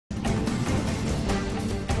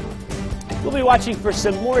We'll be watching for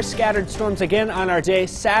some more scattered storms again on our day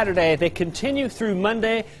Saturday. They continue through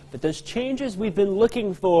Monday, but those changes we've been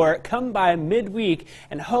looking for come by midweek.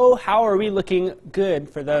 And how are we looking good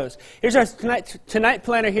for those? Here's our tonight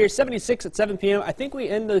planner here, 76 at 7 p.m. I think we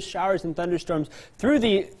end those showers and thunderstorms through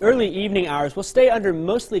the early evening hours. We'll stay under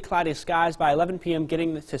mostly cloudy skies by 11 p.m.,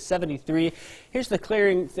 getting to 73. Here's the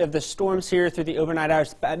clearing of the storms here through the overnight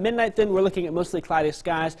hours. At midnight, then, we're looking at mostly cloudy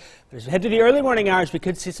skies. But as we head to the early morning hours, we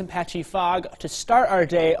could see some patchy fog to start our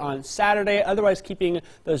day on Saturday, otherwise keeping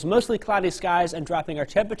those mostly cloudy skies and dropping our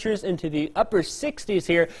temperatures into the upper 60s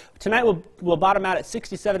here. Tonight we'll bottom out at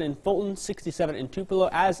 67 in Fulton, 67 in Tupelo,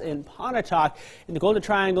 as in Pontotoc. In the Golden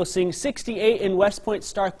Triangle, seeing 68 in West Point,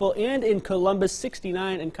 Starkville, and in Columbus,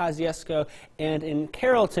 69 in Kosciuszko and in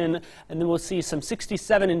Carrollton. And then we'll see some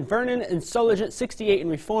 67 in Vernon and Solent, 68 in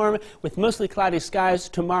Reform, with mostly cloudy skies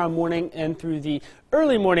tomorrow morning and through the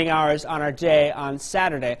early morning hours on our day on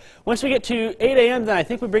Saturday. Once we get to 8 a.m., then I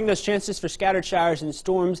think we bring those chances for scattered showers and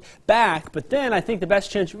storms back. But then I think the best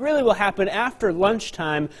chance really will happen after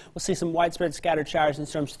lunchtime. We'll see some widespread scattered showers and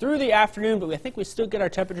storms through the afternoon, but I think we still get our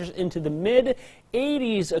temperatures into the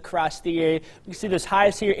mid-80s across the area. We can see those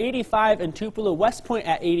highs here, 85 in Tupelo, West Point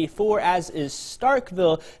at 84, as is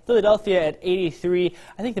Starkville, Philadelphia at 83.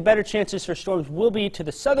 I think the better chances for storms will be to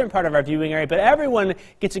the southern part of our viewing area, but everyone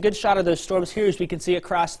gets a good shot of those storms here as we can see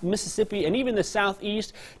across Mississippi and even the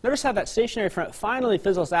southeast. Notice how that stationary front finally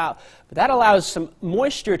fizzles out, but that allows some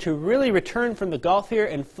moisture to really return from the Gulf here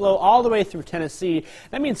and flow all the way through Tennessee.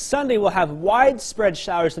 That means Sunday we'll have widespread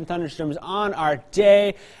showers and thunderstorms on our day.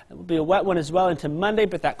 It will be a wet one as well into Monday,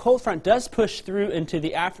 but that cold front does push through into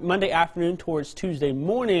the Monday afternoon towards Tuesday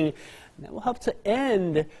morning. And that will help to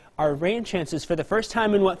end our rain chances for the first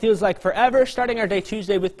time in what feels like forever, starting our day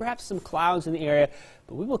Tuesday with perhaps some clouds in the area.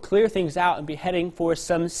 But we will clear things out and be heading for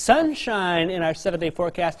some sunshine in our 7-day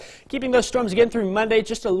forecast. Keeping those storms again through Monday,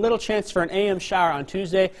 just a little chance for an AM shower on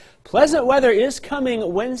Tuesday. Pleasant weather is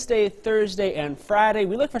coming Wednesday, Thursday, and Friday.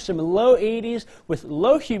 We look for some low 80s with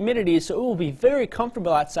low humidity, so it will be very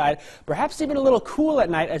comfortable outside. Perhaps even a little cool at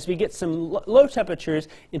night as we get some low temperatures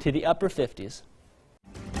into the upper 50s.